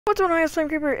What's going on,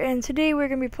 TheFlamingCreeper, and today we're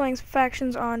going to be playing some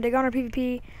factions on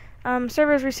PvP.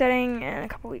 Server's resetting in a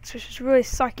couple weeks, which is really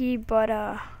sucky,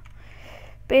 but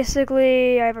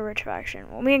basically I have a rich faction.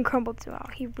 Well, me and Crumbled too. Wow,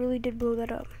 he really did blow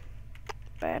that up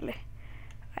badly.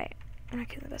 I'm not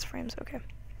getting the best frames, okay.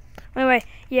 Anyway,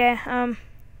 yeah,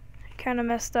 kind of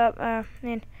messed up.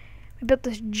 Man, we built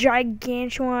this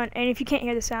gigantuan, and if you can't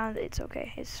hear the sound, it's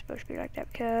okay. It's supposed to be like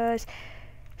that because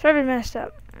server's messed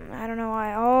up. I don't know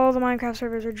why. All the Minecraft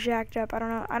servers are jacked up. I don't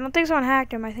know. I don't think someone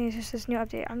hacked them. I think it's just this new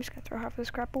update. I'm just going to throw half of this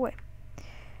crap away.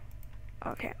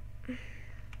 Okay.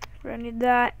 We're going to need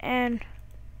that. And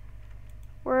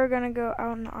we're going to go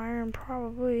out in the iron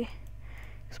probably.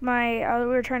 Cause we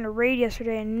were trying to raid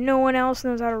yesterday and no one else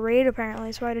knows how to raid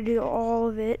apparently. So I had to do all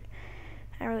of it.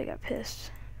 I really got pissed.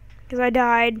 Because I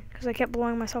died. Because I kept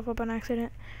blowing myself up on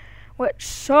accident. Which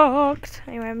sucked.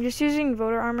 Anyway, I'm just using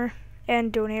voter armor.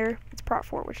 And donator. It's prot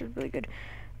 4, which is really good.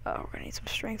 We're gonna need some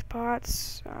strength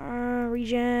pots.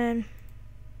 Regen.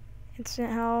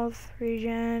 Instant health.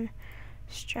 Regen.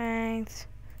 Strength.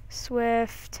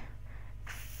 Swift.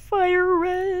 Fire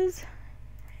res.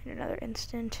 And another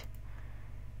instant.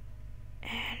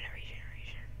 And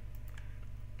regen.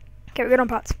 Okay, we're good on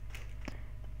pots.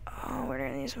 Oh, we're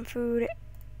gonna need some food.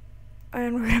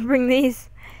 And we're gonna bring these.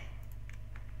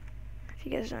 If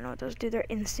you guys don't know what those do, they're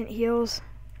instant heals.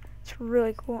 It's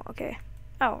really cool. Okay.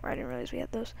 Oh, I didn't realize we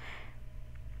had those.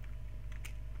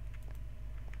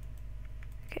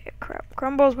 Okay, crap.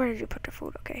 Crumbles, where did you put the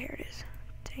food? Okay, here it is.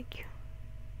 Thank you.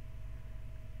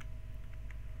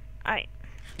 Alright.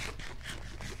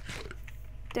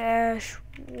 Dash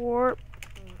warp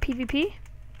PvP.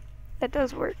 That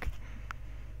does work.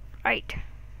 Alright.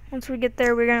 Once we get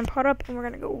there, we're gonna pot up and we're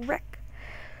gonna go wreck.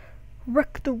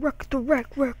 Wreck.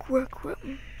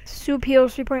 Soup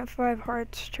heals 3.5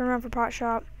 hearts. Turn around for pot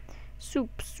shop. Soup.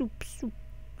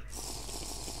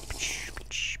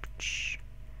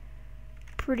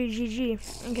 Pretty GG.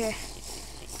 Okay.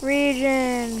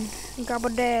 Regen. Gobble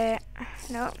that.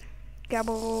 No.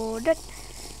 Gobble that.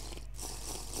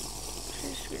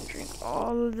 Just gonna drink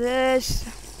all of this.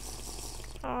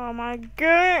 Oh my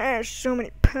gosh. So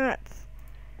many pots.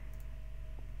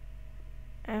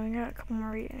 And we got a couple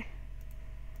more regen.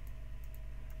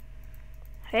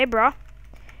 Hey, bro. You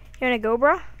wanna go,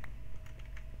 bro?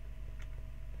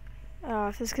 Oh,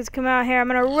 if this kid's come out here, I'm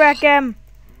gonna wreck him.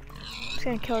 I'm just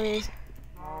gonna kill these.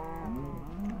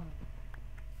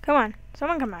 Come on.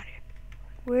 Someone come out here.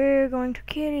 We're going to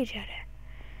kill each other.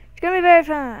 It's gonna be very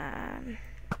fun.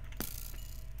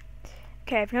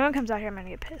 Okay, if no one comes out here, I'm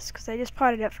gonna get pissed. Because I just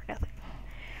potted up for nothing.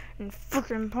 And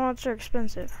freaking pots are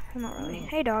expensive. Well, not really.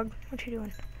 Hey, dog. What you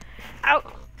doing?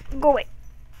 Out. Go away.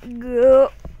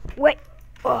 Go away.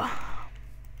 Oh.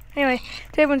 Anyway,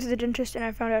 today I went to the dentist and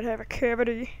I found out I have a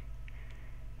cavity.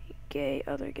 Gay,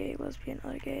 other gay, lesbian,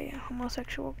 other gay,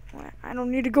 homosexual. I don't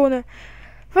need to go in there.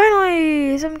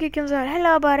 Finally, some kid comes out.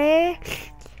 Hello, buddy.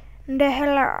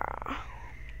 Hello.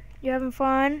 You having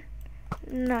fun?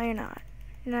 No, you're not.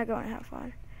 You're not going to have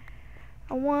fun.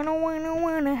 I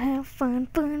wanna have fun.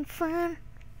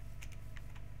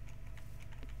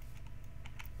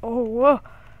 Oh, whoa.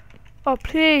 Oh,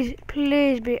 please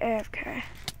be AFK.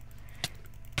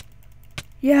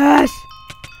 Yes!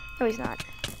 No, he's not.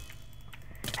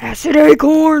 Acid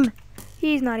acorn!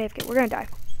 He's not AFK. We're gonna die.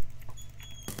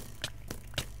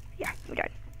 Yeah, we died.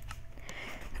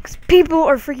 Because people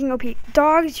are freaking OP.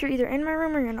 Dogs, you're either in my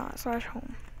room or you're not. /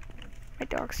 home. My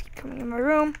dogs keep coming in my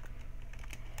room.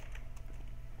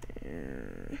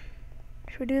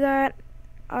 Should we do that?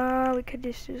 We could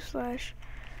just do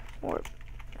 / warp.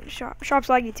 Shop's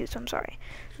laggy too, so I'm sorry.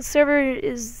 The server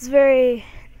is very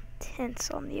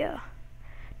tense on the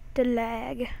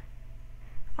lag. I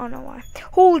don't know why.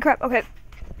 Holy crap! Okay,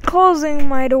 closing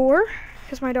my door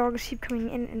because my dogs keep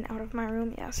coming in and out of my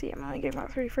room. Yeah, see, I'm only getting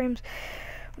about 30 frames,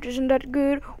 which isn't that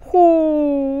good.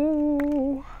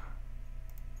 Oh.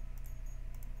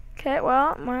 Okay,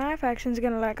 well, my faction's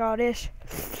gonna like all this.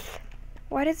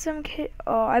 Why did some kid?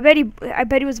 Oh, I bet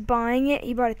he was buying it.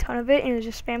 He bought a ton of it and he was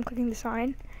just spam clicking the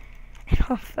sign. It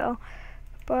all fell.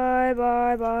 Bye.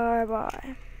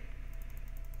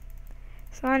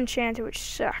 It's not enchanted, which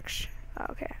sucks.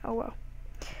 Okay, oh well.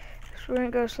 So we're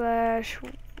gonna go /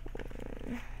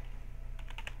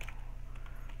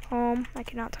 home. I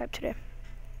cannot type today.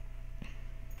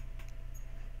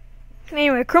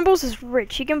 Anyway, Crumbles is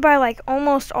rich. He can buy like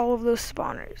almost all of those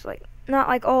spawners. Like, not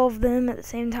like all of them at the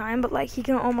same time, but like he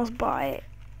can almost buy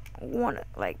one.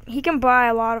 Like, he can buy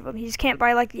a lot of them. He just can't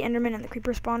buy like the Enderman and the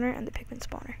Creeper spawner and the Pigman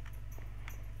spawner.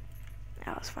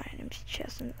 Now let's find an empty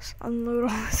chest and let's unload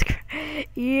all this crap.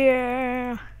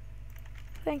 Yeah.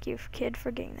 Thank you, kid, for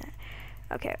getting that.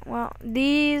 Okay, well,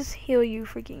 these heal you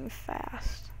freaking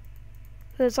fast.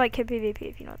 So it's like PvP,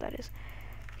 if you know what that is.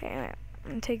 Okay, anyway,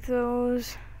 I'm gonna take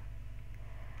those.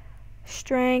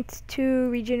 Strength 2,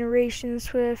 regeneration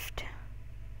swift.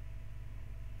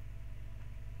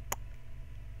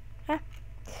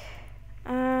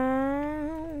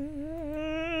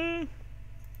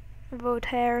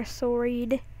 Voltaire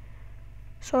sword.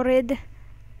 Take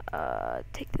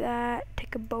that.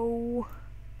 Take a bow.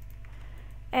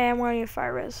 And we're gonna need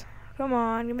fire res. Come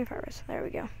on, give me fire res. There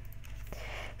we go.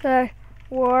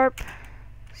 Warp.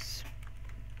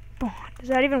 Spawn. Does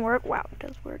that even work? Wow, it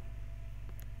does work.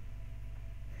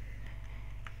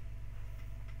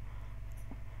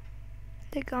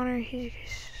 The gunner.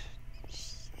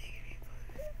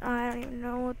 I don't even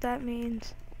know what that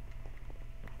means.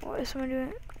 What is someone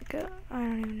doing? Okay, I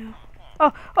don't even know.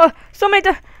 Oh,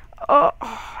 somebody oh,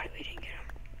 we didn't get him.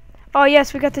 Oh,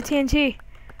 yes, we got the TNT.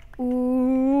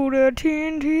 Ooh, the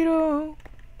TNT though.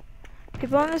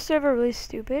 People on the server are really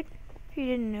stupid. If you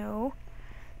didn't know,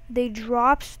 they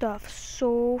drop stuff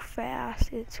so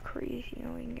fast. It's crazy. You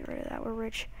know, we can get rid of that. We're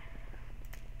rich.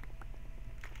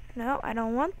 No, I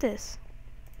don't want this.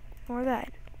 Or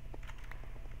that.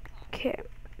 Okay.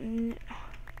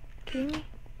 Kidding me?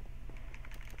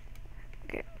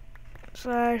 Okay.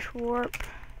 / warp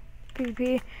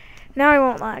PvP. Now I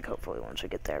won't lag, hopefully, once we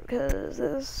get there, because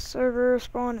this server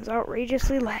spawn is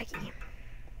outrageously laggy.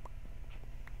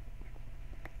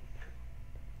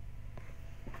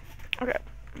 Okay.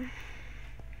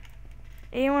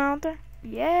 Anyone out there?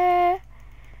 Yeah.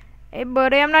 Hey,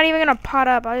 buddy, I'm not even gonna pot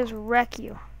up. I'll just wreck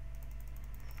you.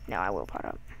 No, I will pot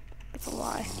up. That's a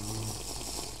lie.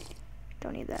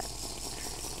 Don't need that.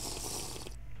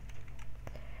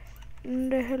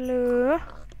 And hello.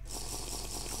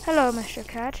 Hello, Mr.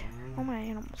 Cat. All my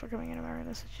animals are coming in of my room.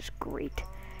 This is just great.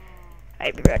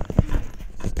 I'll be back.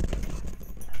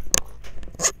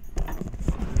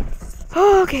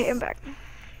 Okay, I'm back.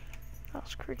 That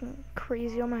was freaking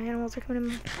crazy. All my animals are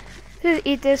coming in. Just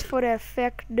eat this for the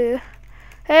effect, dude.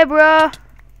 Hey, bro.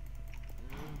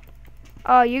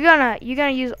 Oh, you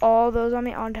gonna use all those on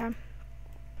me on time?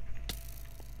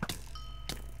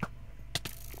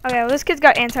 Okay, well, this kid's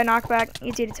got anti-knockback.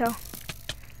 Easy to tell.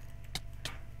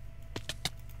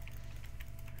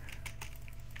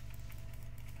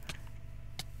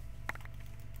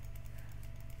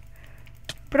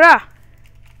 Bruh.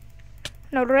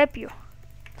 No rep you.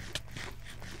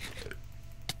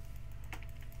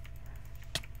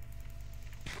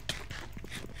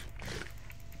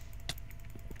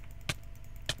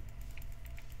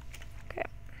 Okay.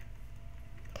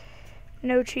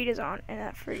 No cheat is on, and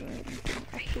that freaking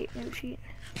I hate no cheat.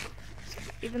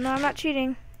 Even though I'm not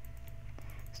cheating,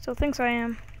 still thinks I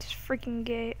am. Just freaking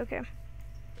gay. Okay.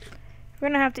 We're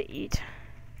gonna have to eat.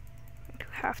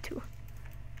 Have to.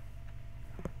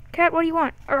 Cat, what do you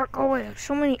want? Go away. There's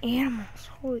so many animals.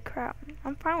 Holy crap.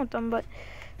 I'm fine with them, but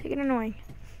they get annoying.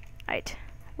 Alright.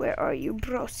 Where are you,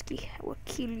 broski? I will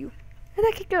kill you.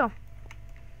 Where'd that kid go?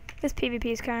 This PvP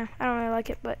is kind of, I don't really like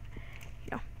it, but, you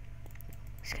know.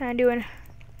 He's kind of doing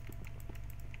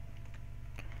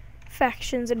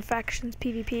factions and factions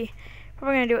PvP.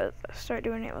 Probably gonna do it, start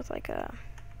doing it with like a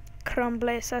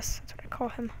Crumblazes. That's what I call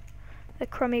him. The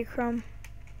Crummy Crumb.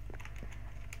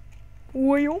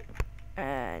 Whoop.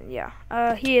 And yeah,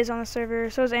 he is on the server.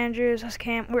 So is Andrew. So is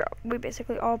Cam. We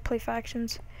basically all play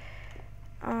factions.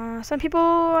 Some people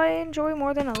I enjoy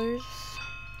more than others.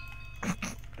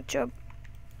 Chub.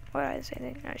 What did I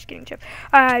say? No, just kidding, Chub.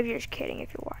 You're just kidding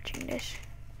if you're watching this.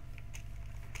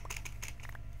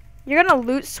 You're gonna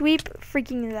loot sweep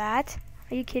freaking that?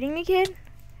 Are you kidding me, kid?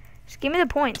 Just give me the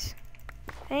points.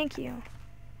 Thank you.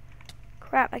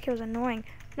 Crap, that kid was annoying.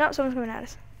 No, someone's coming at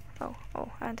us. Oh,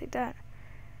 I didn't take that.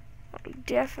 I'll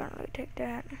definitely take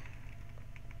that.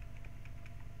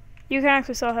 You can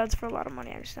actually sell heads for a lot of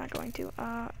money. I'm just not going to.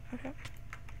 Okay.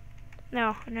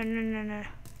 No.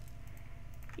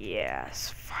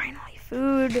 Yes, finally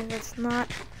food. That's not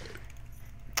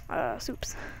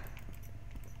soups.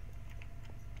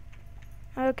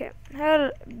 Okay.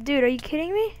 Dude, are you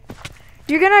kidding me?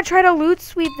 You're gonna try to loot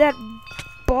sweep that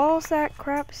ball sack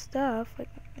crap stuff? Like,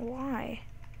 why?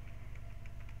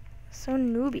 So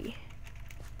newbie.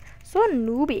 So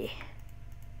newbie.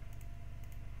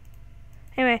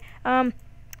 Anyway, I'm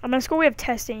in school. We have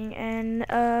testing,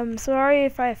 and sorry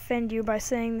if I offend you by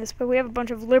saying this, but we have a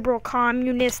bunch of liberal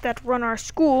communists that run our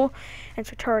school, and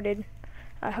it's retarded.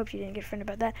 I hope you didn't get offended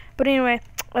about that. But anyway,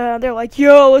 they're like,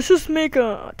 yo, let's just make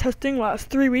testing last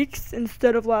 3 weeks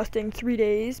instead of lasting 3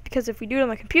 days, because if we do it on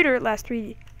the computer, it lasts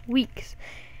 3 weeks.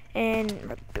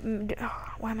 And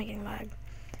why am I getting lagged?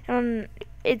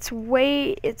 It's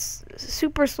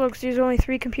super slow because there's only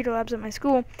 3 computer labs at my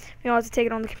school. We all have to take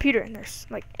it on the computer, and there's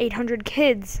like 800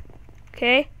 kids.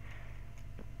 Okay.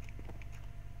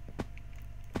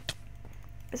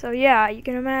 So yeah, you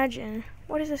can imagine.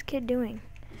 What is this kid doing?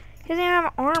 He doesn't even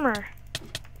have armor.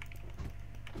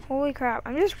 Holy crap.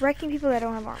 I'm just wrecking people that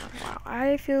don't have armor. Wow,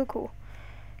 I feel cool.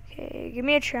 Okay, give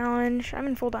me a challenge. I'm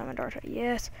in full diamond, aren't I?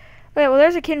 Yes. Okay, well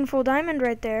there's a kid in full diamond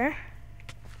right there.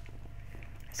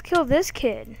 Let's kill this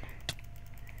kid.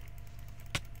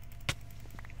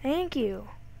 Thank you.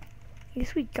 At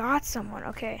least we got someone.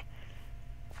 Okay.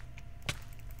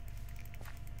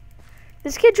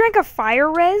 This kid drank a fire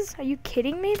res? Are you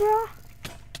kidding me, bro?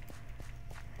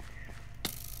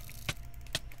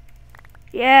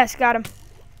 Yes, got him.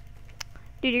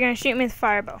 Dude, you're gonna shoot me with a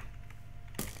firebow.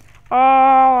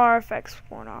 All our effects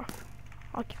worn off.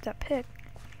 I'll keep that pick.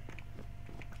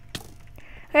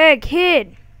 Hey,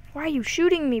 kid. Why are you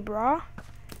shooting me, bro?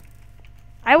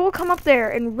 I will come up there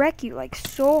and wreck you, like,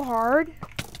 so hard.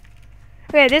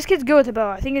 Okay, this kid's good with the bow.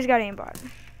 I think he's got aimbot.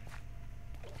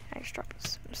 I just dropped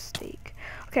a mistake.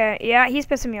 Okay, yeah, he's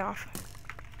pissing me off.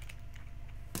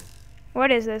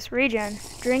 What is this? Regen.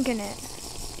 Drinking it.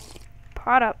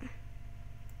 Pot up.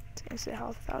 It's instant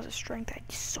health. If that was a strength,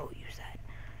 I'd so use that.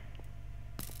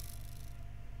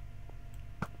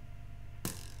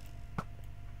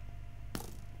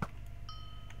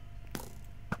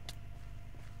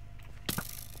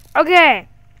 Okay.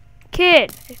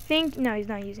 Kid. I think... No, he's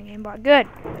not using aimbot. Good.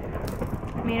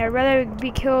 I mean, I'd rather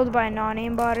be killed by a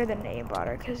non-aimbotter than an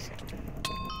aimbotter, because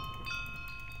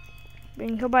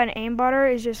being killed by an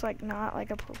aimbotter is just, like, not,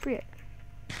 like, appropriate.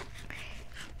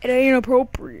 It ain't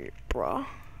appropriate, bro.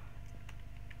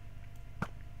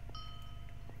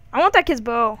 I want that kid's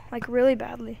bow, like, really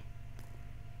badly.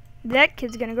 That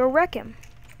kid's gonna go wreck him.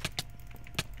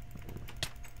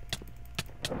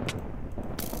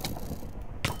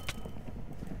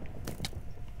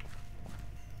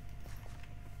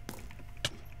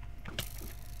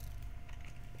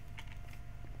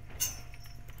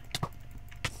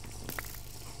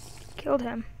 Killed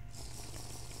him.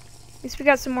 At least we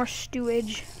got some more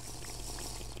stewage.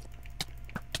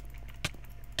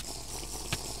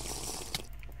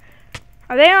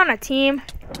 Are they on a team?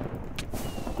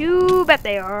 You bet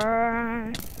they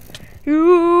are.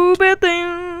 You bet they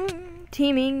are.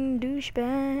 Teaming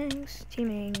douchebags.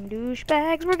 Teaming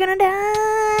douchebags. We're gonna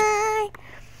die.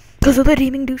 Because of the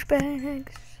teaming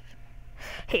douchebags.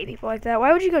 Hate people like that.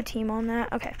 Why would you go team on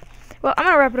that? Okay. Well, I'm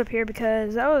gonna wrap it up here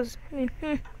because that was, I mean,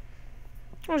 it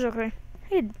was okay.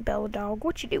 Hey, Bella dog,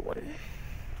 what you doing?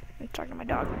 I'm talking to my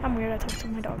dog. I'm weird, I talk to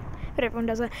my dog. But everyone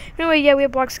does that. Anyway, yeah, we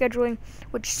have block scheduling,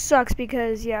 which sucks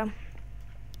because, yeah,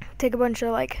 take a bunch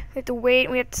of, like, we have to wait,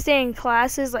 and we have to stay in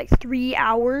classes, like, 3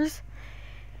 hours.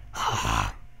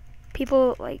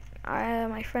 People, like,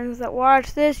 my friends that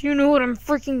watch this, you know what I'm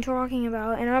freaking talking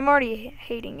about, and I'm already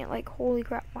hating it. Like, holy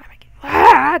crap, why am I getting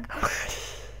lag?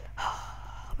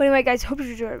 But anyway, guys, hope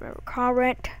you enjoyed. Remember,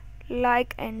 comment,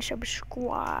 like, and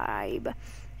subscribe.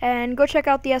 And go check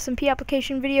out the SMP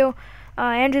application video.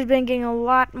 Andrew's been getting a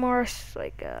lot more,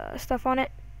 like, stuff on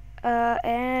it.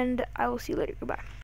 And I will see you later. Goodbye.